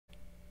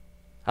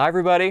Hi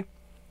everybody,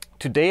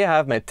 today I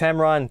have my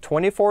Tamron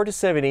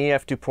 24-70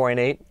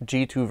 f2.8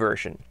 G2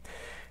 version.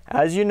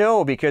 As you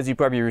know, because you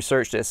probably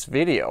researched this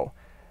video,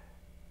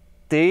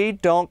 they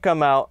don't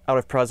come out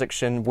of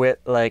production with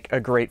like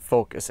a great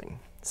focusing.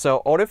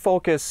 So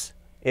autofocus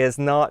is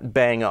not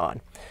bang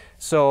on.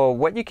 So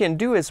what you can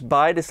do is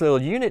buy this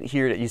little unit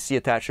here that you see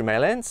attached to my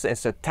lens.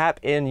 It's a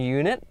tap-in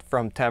unit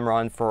from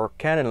Tamron for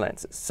Canon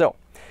lenses. So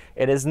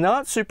it is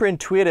not super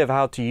intuitive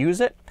how to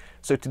use it.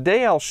 So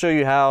today I'll show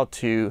you how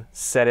to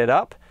set it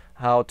up,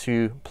 how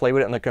to play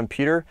with it on the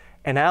computer,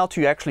 and how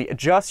to actually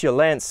adjust your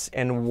lens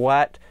and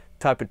what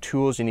type of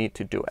tools you need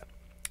to do it.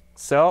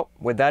 So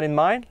with that in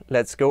mind,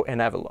 let's go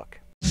and have a look.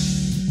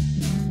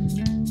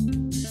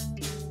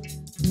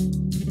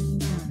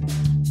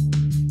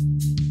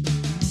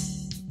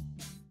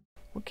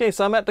 Okay,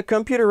 so I'm at the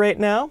computer right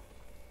now,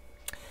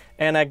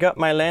 and I got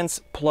my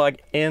lens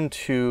plugged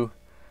into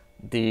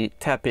the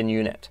tap-in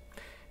unit.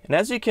 And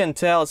as you can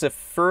tell, it's a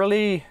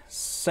fairly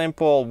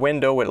simple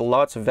window with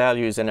lots of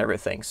values and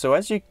everything. So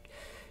as you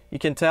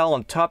can tell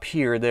on top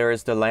here, there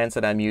is the lens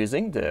that I'm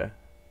using, the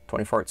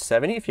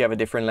 24-70. If you have a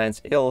different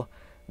lens, it'll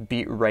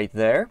be right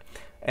there.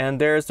 And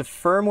there's the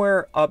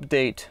firmware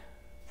update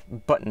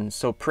button.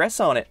 So press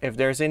on it. If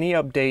there's any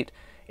update,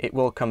 it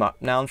will come up.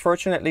 Now,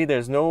 unfortunately,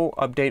 there's no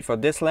update for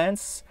this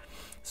lens.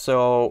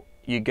 So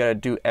you gotta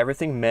do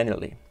everything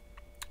manually.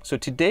 So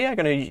today I'm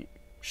gonna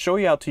show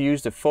you how to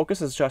use the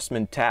focus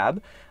adjustment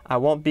tab. I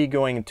won't be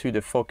going into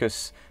the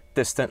focus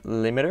distance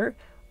limiter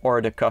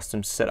or the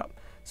custom setup.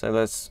 So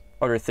that's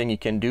other thing you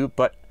can do,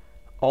 but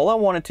all I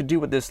wanted to do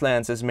with this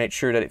lens is make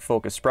sure that it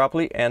focuses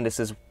properly, and this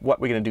is what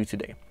we're gonna do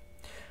today.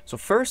 So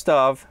first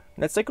off,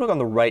 let's take a look on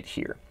the right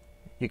here.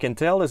 You can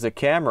tell there's the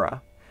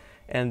camera,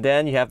 and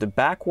then you have the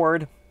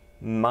backward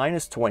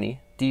 -20,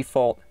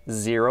 default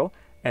 0,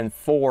 and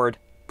forward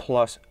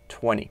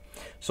 +20.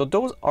 So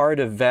those are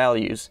the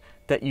values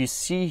that you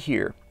see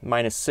here,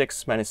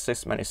 -6,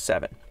 -6,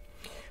 -7.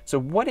 So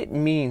what it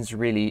means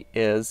really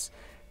is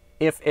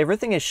if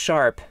everything is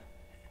sharp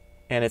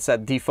and it's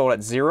at default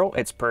at 0,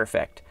 it's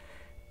perfect.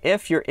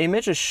 If your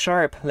image is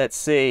sharp, let's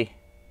say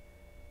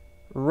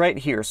right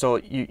here, so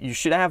you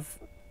should have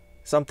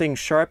something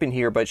sharp in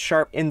here, but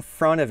sharp in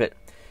front of it,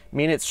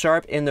 meaning it's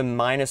sharp in the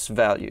minus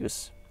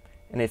values.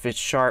 And if it's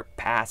sharp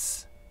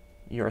past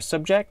your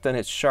subject, then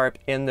it's sharp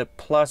in the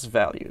plus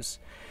values.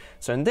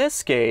 So in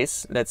this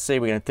case, let's say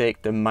we're going to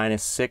take the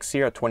 -6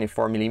 here at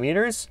 24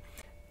 millimeters.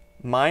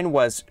 Mine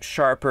was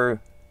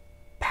sharper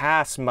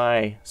past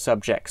my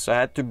subject. So I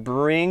had to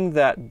bring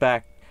that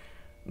back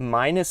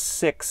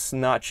 -6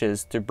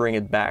 notches to bring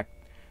it back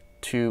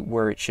to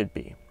where it should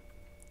be.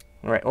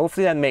 All right,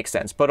 hopefully that makes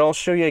sense, but I'll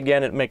show you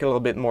again and make a little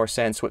bit more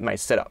sense with my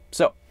setup.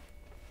 So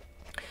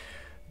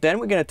then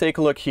we're going to take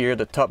a look here,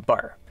 the top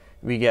bar.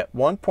 We get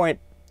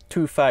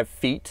 1.25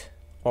 feet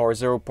or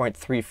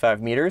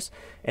 0.35 meters,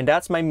 and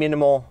that's my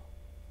minimal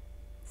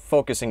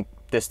focusing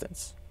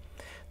distance.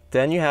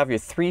 Then you have your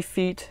 3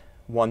 feet,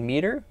 1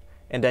 meter,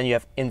 and then you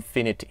have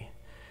infinity.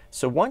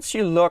 So once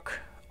you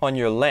look on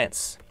your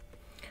lens,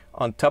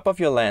 on top of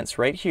your lens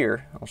right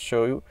here, I'll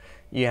show you,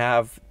 you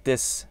have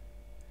this,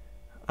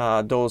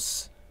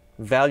 those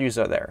values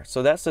are there.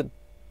 So that's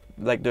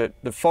like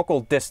the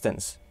focal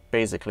distance,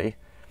 basically,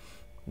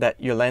 that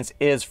your lens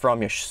is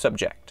from your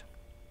subject.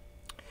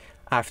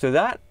 After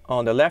that,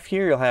 on the left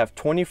here, you'll have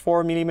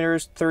 24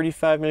 millimeters,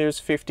 35 millimeters,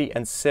 50,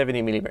 and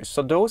 70 millimeters.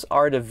 So those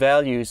are the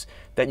values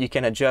that you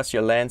can adjust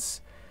your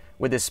lens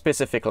with a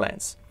specific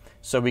lens.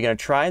 So we're going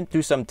to try and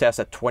do some tests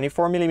at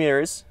 24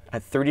 millimeters,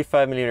 at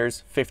 35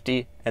 millimeters,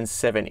 50, and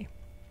 70.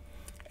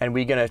 And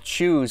we're going to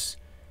choose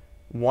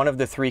one of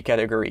the three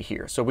categories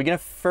here. So we're going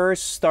to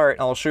first start,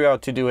 and I'll show you how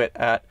to do it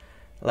at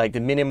like the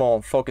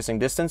minimal focusing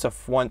distance of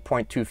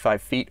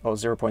 1.25 feet or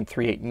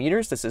 0.38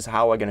 meters. This is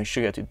how I'm going to show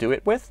you how to do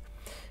it with.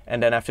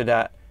 And then after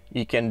that,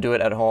 you can do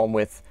it at home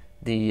with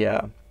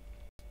the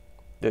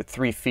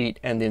 3 feet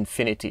and the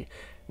infinity.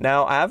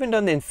 Now, I haven't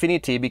done the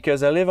infinity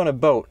because I live on a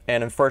boat,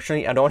 and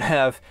unfortunately, I don't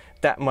have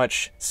that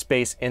much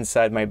space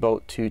inside my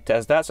boat to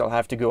test that, so I'll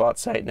have to go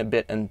outside in a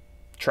bit and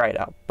try it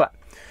out. But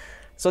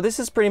so this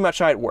is pretty much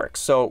how it works.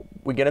 So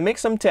we're gonna make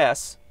some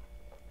tests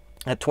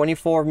at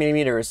 24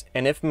 millimeters,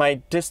 and if my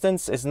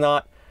distance is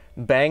not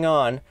bang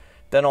on,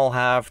 then I'll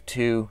have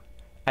to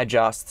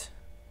adjust.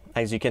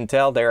 As you can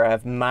tell there, I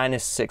have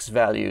 -6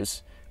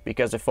 values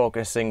because the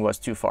focusing was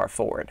too far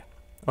forward.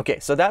 Okay,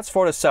 so that's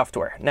for the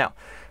software. Now,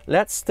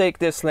 let's take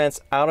this lens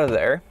out of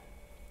there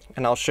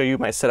and I'll show you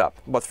my setup.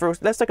 But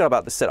first, let's talk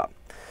about the setup.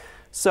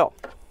 So,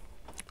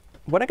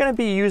 what I'm gonna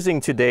be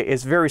using today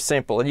is very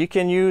simple. You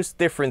can use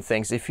different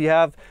things. If you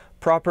have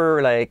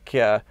proper like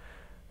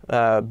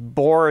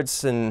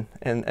boards and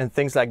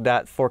things like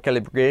that for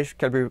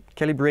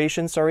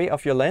calibration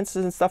of your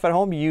lenses and stuff at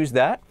home, use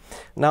that.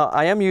 Now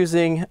I am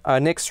using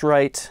an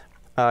X-Rite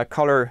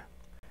color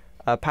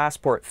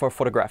passport for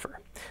photographer.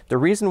 The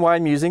reason why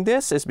I'm using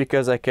this is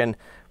because I can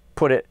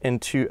put it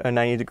into a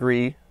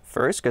 90-degree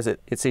first, because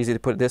it's easy to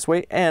put it this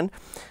way, and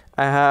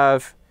I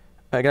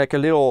got like a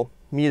little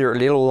meter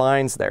little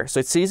lines there. So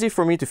it's easy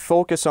for me to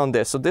focus on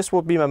this. So this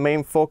will be my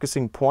main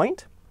focusing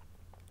point.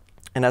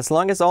 And as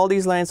long as all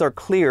these lines are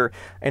clear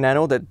and I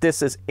know that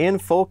this is in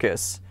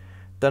focus,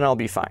 then I'll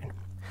be fine.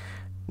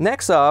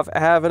 Next off, I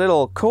have a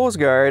little Coast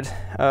Guard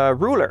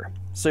ruler.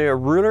 So a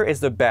ruler is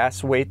the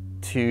best way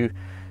to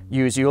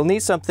use. You'll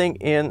need something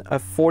in a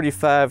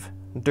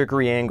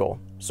 45-degree angle.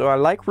 So I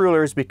like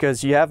rulers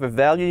because you have a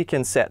value you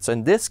can set. So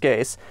in this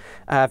case,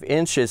 I have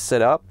inches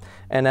set up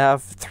and I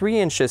have 3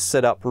 inches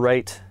set up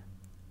right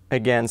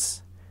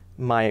against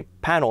my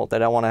panel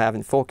that I want to have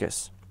in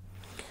focus.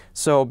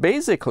 So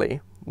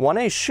basically, when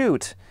I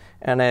shoot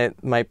and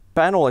my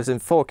panel is in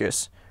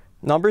focus,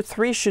 number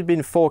 3 should be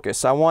in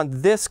focus. I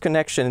want this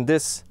connection,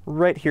 this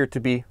right here, to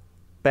be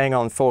bang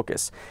on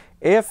focus.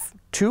 If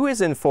 2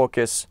 is in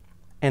focus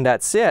and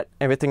that's it,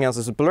 everything else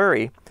is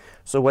blurry.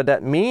 So what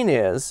that means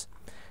is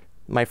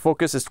my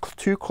focus is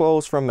too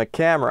close from the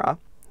camera,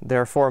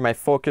 therefore my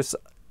focus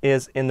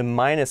is in the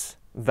minus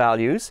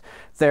values.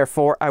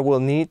 Therefore I will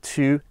need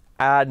to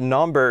add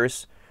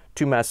numbers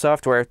to my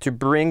software to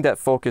bring that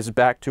focus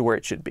back to where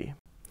it should be.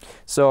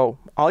 So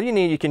all you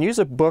need, you can use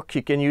a book,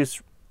 you can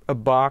use a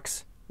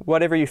box,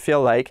 whatever you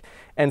feel like,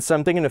 and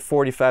something in a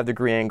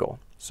 45-degree angle.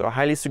 So I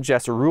highly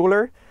suggest a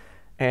ruler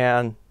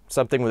and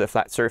something with a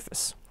flat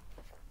surface.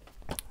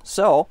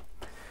 So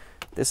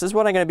this is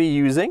what I'm going to be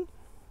using.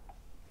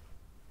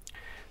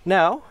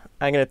 Now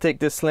I'm going to take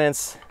this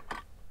lens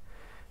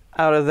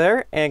out of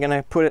there and I'm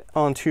going to put it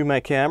onto my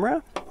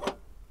camera.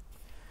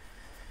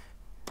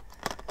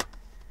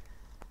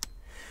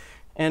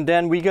 And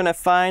then we're going to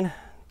find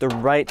the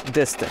right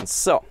distance.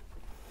 So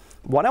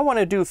what I want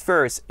to do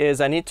first is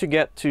I need to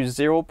get to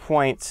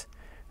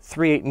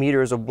 0.38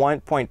 meters or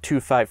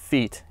 1.25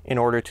 feet in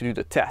order to do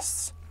the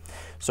tests.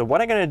 So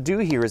what I'm going to do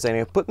here is I'm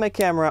going to put my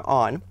camera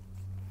on,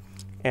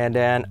 and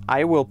then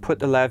I will put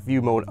the live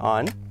view mode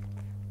on,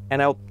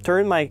 and I'll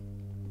turn my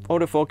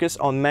autofocus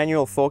on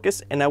manual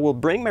focus, and I will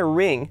bring my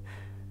ring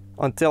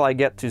until I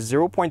get to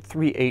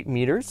 0.38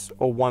 meters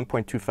or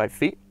 1.25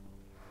 feet.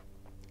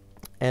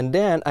 And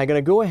then I'm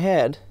going to go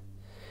ahead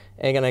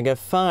and I'm going to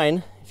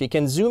find, if you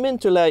can zoom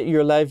into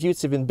your live view,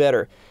 it's even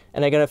better.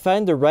 And I'm going to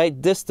find the right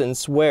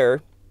distance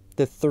where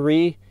the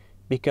 3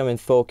 become in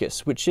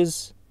focus, which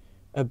is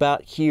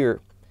about here.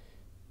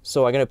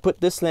 So I'm going to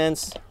put this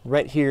lens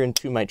right here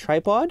into my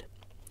tripod.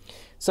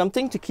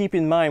 Something to keep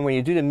in mind when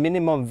you do the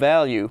minimum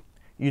value,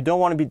 you don't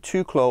want to be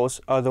too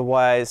close,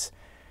 otherwise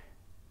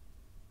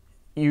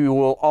you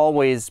will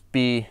always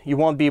be, you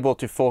won't be able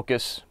to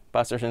focus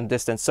by a certain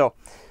distance. So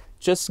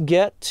just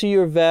get to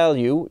your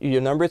value.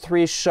 Your number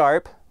 3 is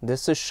sharp,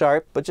 this is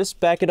sharp, but just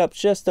back it up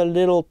just a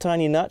little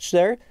tiny notch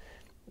there,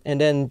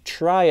 and then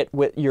try it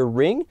with your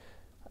ring,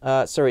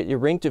 your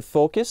ring to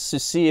focus to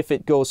see if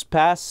it goes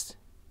past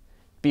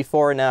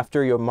before and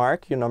after your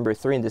mark, your number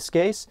 3 in this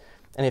case.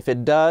 And if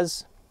it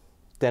does,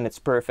 then it's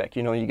perfect.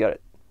 You know, you got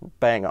it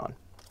bang on.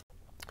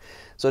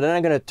 So then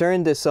I'm going to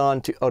turn this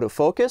on to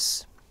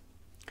autofocus.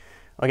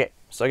 Okay,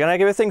 so I'm going to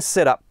get everything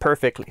set up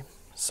perfectly.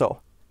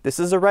 So this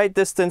is the right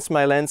distance,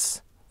 my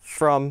lens,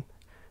 from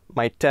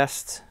my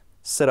test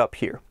setup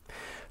here.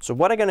 So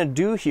what I'm going to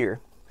do here,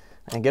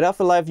 and get off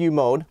the live view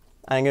mode,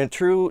 I'm going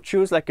to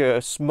choose like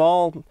a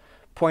small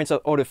points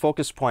of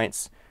autofocus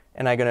points,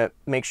 and I'm going to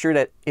make sure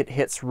that it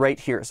hits right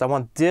here. So I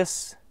want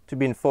this to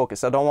be in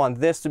focus. I don't want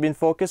this to be in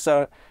focus.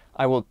 So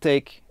I will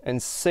take a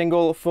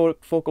single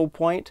focal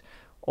point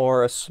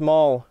or a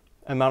small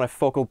amount of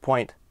focal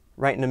point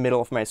right in the middle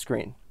of my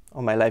screen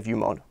on my live view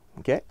mode.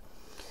 Okay.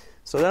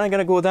 So then I'm going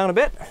to go down a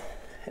bit,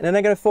 and then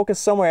I'm going to focus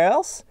somewhere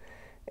else,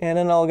 and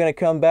then I'm going to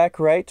come back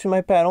right to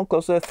my panel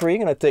close to the 3. I'm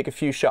going to take a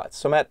few shots.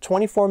 So I'm at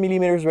 24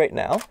 millimeters right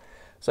now,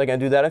 so I'm going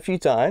to do that a few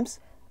times.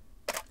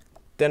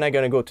 Then I'm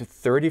going to go to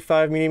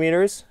 35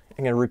 millimeters.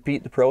 I'm going to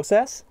repeat the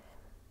process.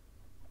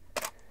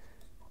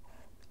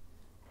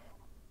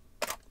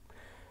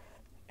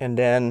 And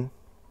then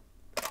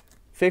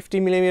 50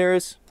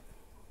 millimeters,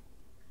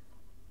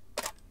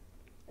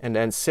 and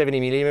then 70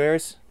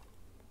 millimeters.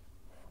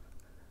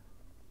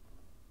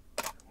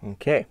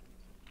 Okay,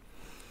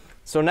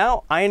 so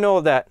now I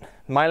know that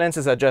my lens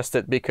is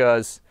adjusted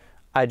because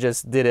I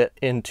just did it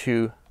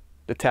into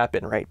the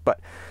tap-in, right? But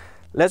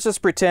let's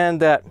just pretend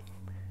that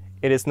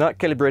it is not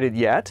calibrated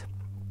yet.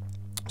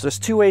 So there's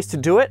 2 ways to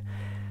do it.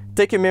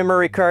 Take your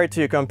memory card to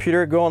your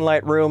computer, go on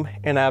Lightroom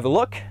and have a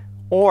look,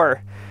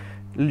 or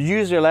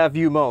use your live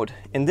view mode.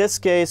 In this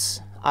case,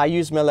 I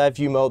used my live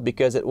view mode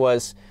because it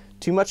was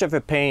too much of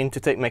a pain to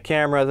take my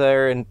camera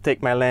there and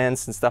take my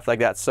lens and stuff like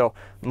that. So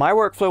my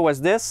workflow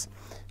was this.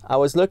 I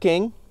was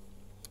looking,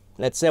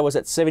 let's say I was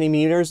at 70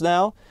 meters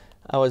now.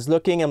 I was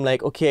looking, I'm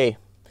like, okay,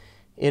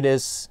 it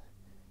is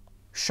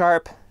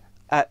sharp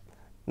at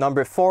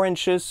number 4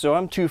 inches, so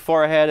I'm too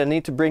far ahead. I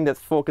need to bring that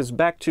focus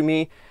back to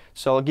me,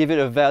 so I'll give it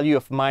a value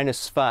of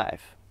 -5.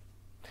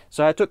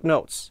 So I took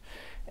notes,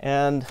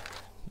 and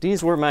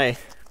these were my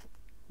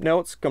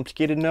notes,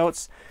 complicated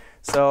notes.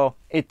 So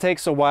it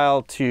takes a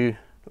while to,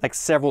 like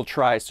several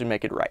tries to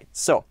make it right.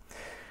 So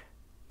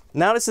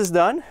now this is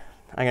done.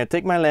 I'm going to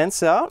take my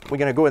lens out. We're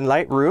going to go in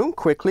Lightroom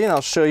quickly, and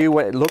I'll show you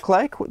what it looked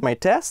like with my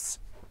tests.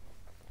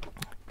 I'm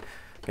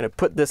going to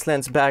put this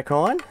lens back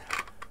on.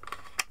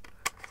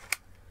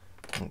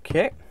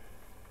 Okay.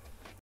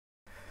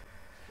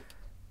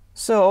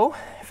 So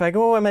if I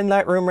go in my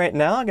Lightroom right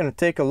now, I'm going to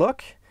take a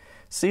look.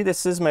 See,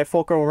 this is my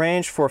focal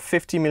range for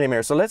 50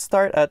 millimeters. So let's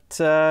start at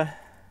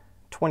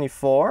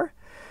 24.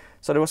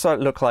 So that's what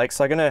it looked like.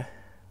 So I'm going to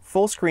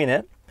full screen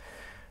it.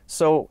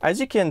 So as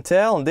you can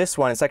tell on this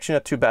one, it's actually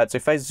not too bad. So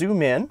if I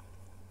zoom in,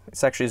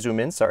 it's actually zoom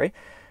in, sorry.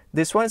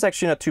 This one is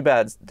actually not too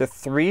bad. The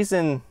 3's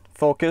in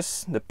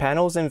focus, the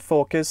panel's in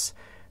focus,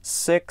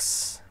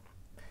 6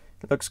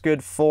 looks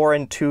good, 4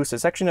 and 2, so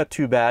it's actually not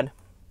too bad.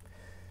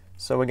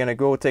 So we're gonna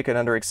go take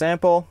another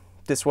example.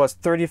 This was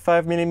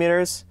 35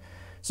 millimeters.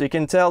 So you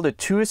can tell the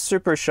 2 is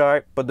super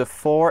sharp, but the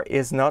 4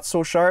 is not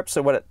so sharp.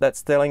 So what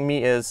that's telling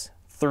me is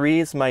 3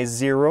 is my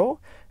 0.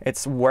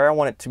 It's where I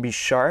want it to be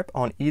sharp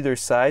on either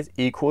side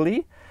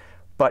equally.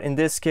 But in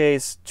this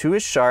case, 2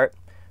 is sharp,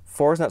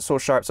 4 is not so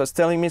sharp. So it's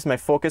telling me is my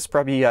focus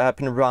probably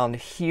happen around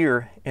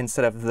here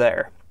instead of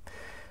there.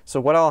 So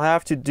what I'll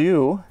have to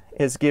do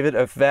is give it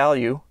a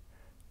value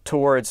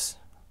towards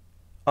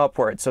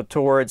upward, so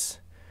towards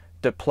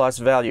the plus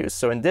values.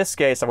 So in this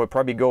case, I would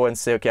probably go and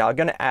say, okay, I'm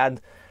gonna add,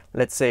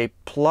 let's say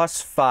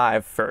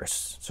 +5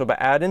 first. So by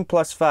adding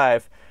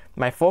 +5,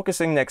 my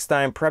focusing next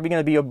time probably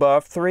gonna be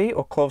above 3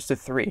 or close to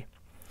 3.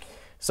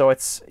 So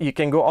you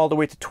can go all the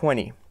way to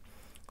 20.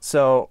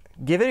 So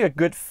give it a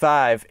good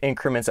 5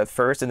 increments at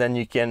first, and then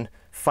you can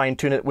fine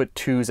tune it with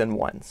 2's and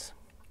 1's.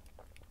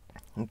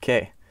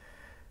 Okay,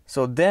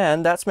 so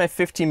then that's my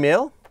 50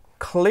 mil.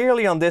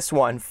 Clearly on this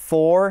one,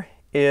 4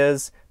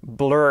 is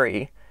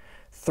blurry.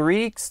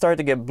 3 start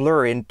to get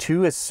blurry, and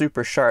 2 is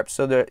super sharp.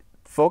 So the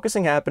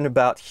focusing happened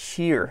about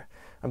here,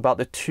 about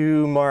the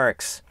 2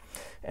 marks.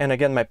 And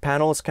again, my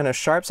panel is kind of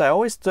sharp, so I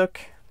always took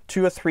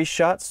 2 or 3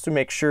 shots to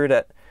make sure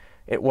that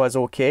it was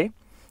okay.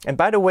 And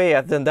by the way,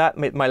 I've done that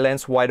with my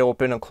lens wide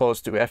open and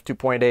close to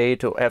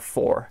f2.8 or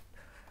f4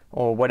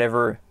 or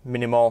whatever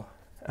minimal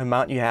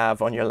amount you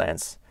have on your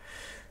lens.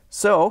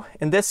 So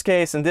in this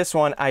case, in this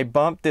one, I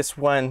bumped this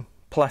one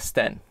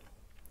 +10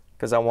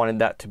 because I wanted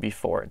that to be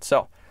forward.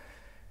 So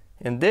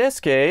in this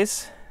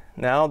case,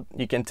 now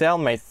you can tell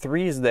my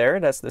 3 is there,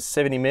 that's the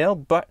 70 mil,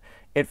 but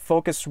it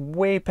focused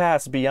way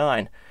past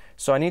behind.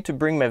 So I need to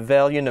bring my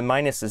value in the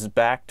minuses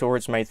back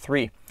towards my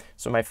 3.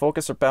 So my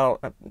focus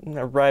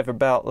arrive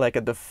about like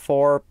at the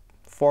 4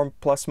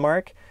 plus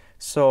mark.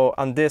 So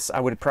on this, I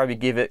would probably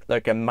give it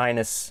like a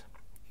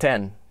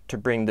 -10 to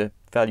bring the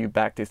value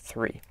back to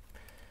 3.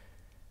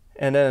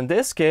 And then in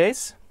this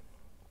case,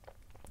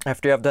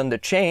 after I've done the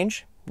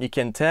change, you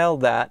can tell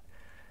that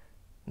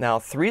now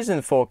 3 is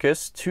in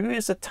focus, 2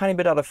 is a tiny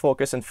bit out of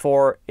focus, and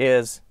 4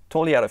 is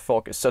totally out of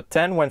focus. So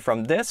 10 went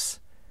from this,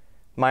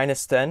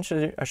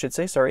 -10, I should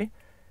say, sorry,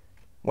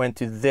 went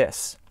to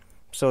this.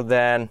 So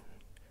then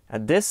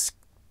at this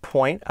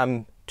point,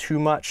 I'm too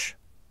much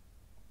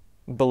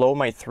below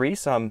my 3,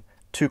 so I'm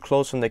too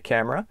close from the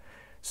camera.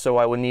 So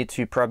I will need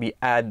to probably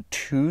add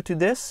 2 to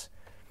this.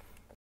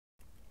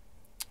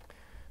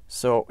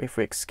 So if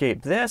we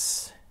escape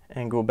this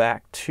and go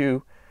back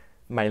to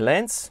my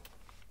lens,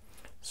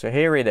 so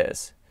here it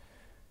is.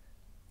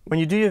 When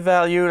you do your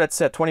value, let's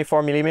say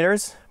 24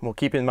 millimeters, we'll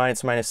keep in mind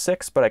it's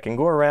 -6, but I can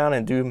go around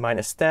and do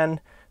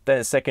 -10. Then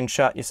the second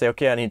shot, you say,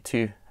 okay, I need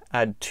to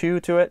add 2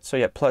 to it, so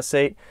you have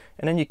 +8,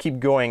 and then you keep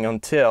going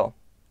until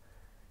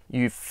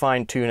you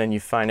fine tune and you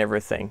find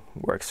everything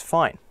works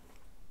fine.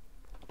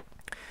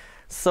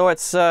 So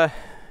it's a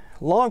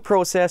long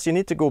process. You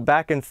need to go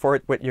back and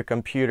forth with your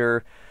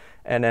computer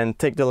and then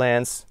take the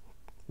lens,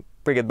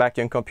 bring it back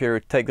to your computer,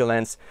 take the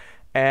lens,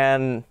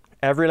 and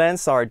every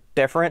lens are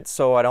different,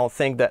 so I don't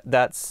think that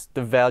that's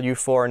the value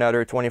for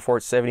another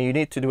 24-70. You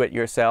need to do it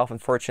yourself,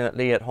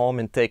 unfortunately, at home,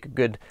 and take a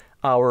good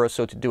hour or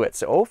so to do it.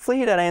 So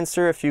hopefully that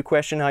answered a few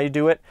questions how you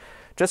do it.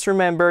 Just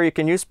remember, you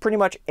can use pretty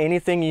much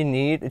anything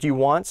you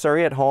want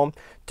at home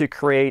to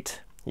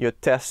create your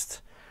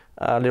test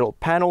little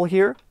panel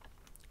here.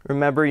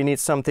 Remember, you need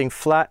something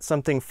flat,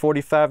 something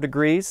 45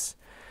 degrees.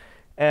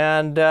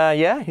 And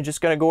yeah, you're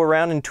just gonna go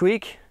around and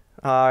tweak.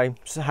 I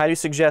highly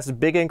suggest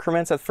big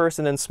increments at first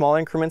and then small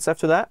increments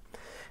after that.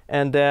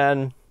 And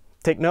then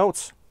take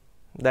notes.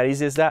 That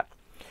easy as that.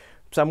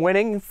 So I'm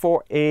waiting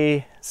for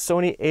a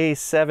Sony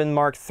A7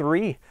 Mark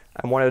III.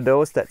 I'm one of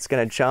those that's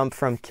gonna jump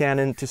from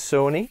Canon to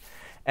Sony.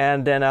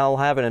 And then I'll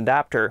have an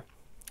adapter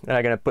that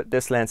I'm gonna put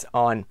this lens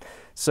on.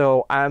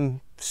 So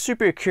I'm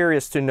super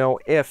curious to know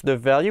if the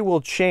value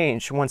will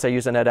change once I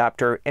use an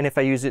adapter and if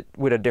I use it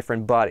with a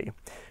different body.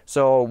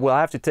 So we'll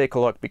have to take a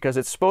look because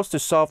it's supposed to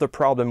solve the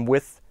problem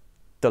with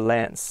the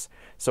lens.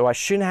 So I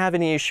shouldn't have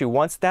any issue.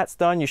 Once that's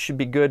done, you should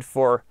be good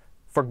for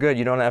good.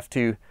 You don't have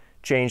to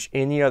change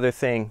any other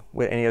thing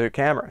with any other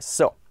cameras.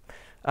 So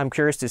I'm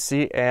curious to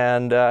see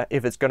and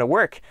if it's gonna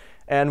work.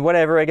 And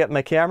whenever I get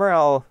my camera,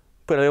 I'll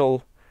put a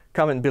little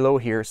comment below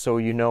here so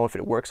you know if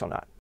it works or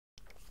not.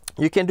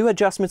 You can do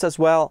adjustments as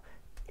well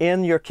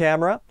in your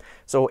camera.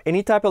 So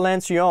any type of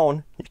lens you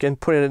own, you can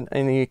put it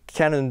in the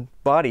Canon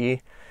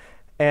body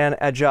and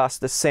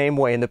adjust the same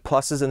way in the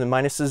pluses and the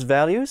minuses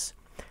values.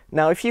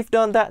 Now, if you've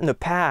done that in the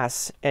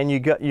past and you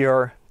got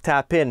your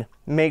tap-in,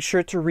 make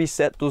sure to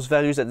reset those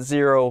values at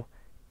 0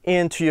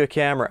 into your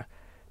camera,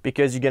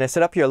 because you're going to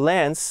set up your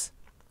lens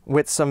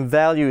with some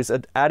values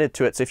added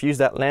to it. So if you use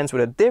that lens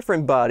with a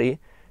different body,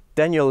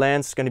 then your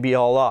lens is going to be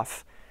all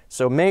off.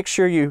 So make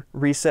sure you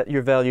reset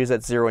your values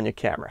at 0 in your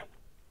camera.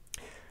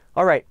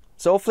 All right,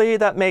 so hopefully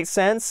that makes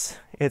sense.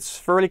 It's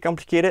fairly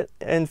complicated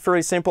and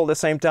fairly simple at the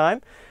same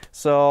time.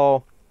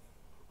 So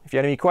if you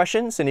have any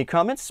questions, any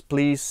comments,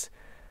 please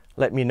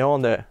let me know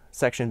in the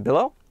section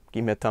below.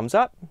 Give me a thumbs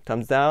up,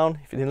 thumbs down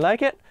if you didn't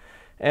like it.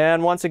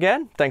 And once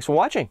again, thanks for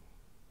watching.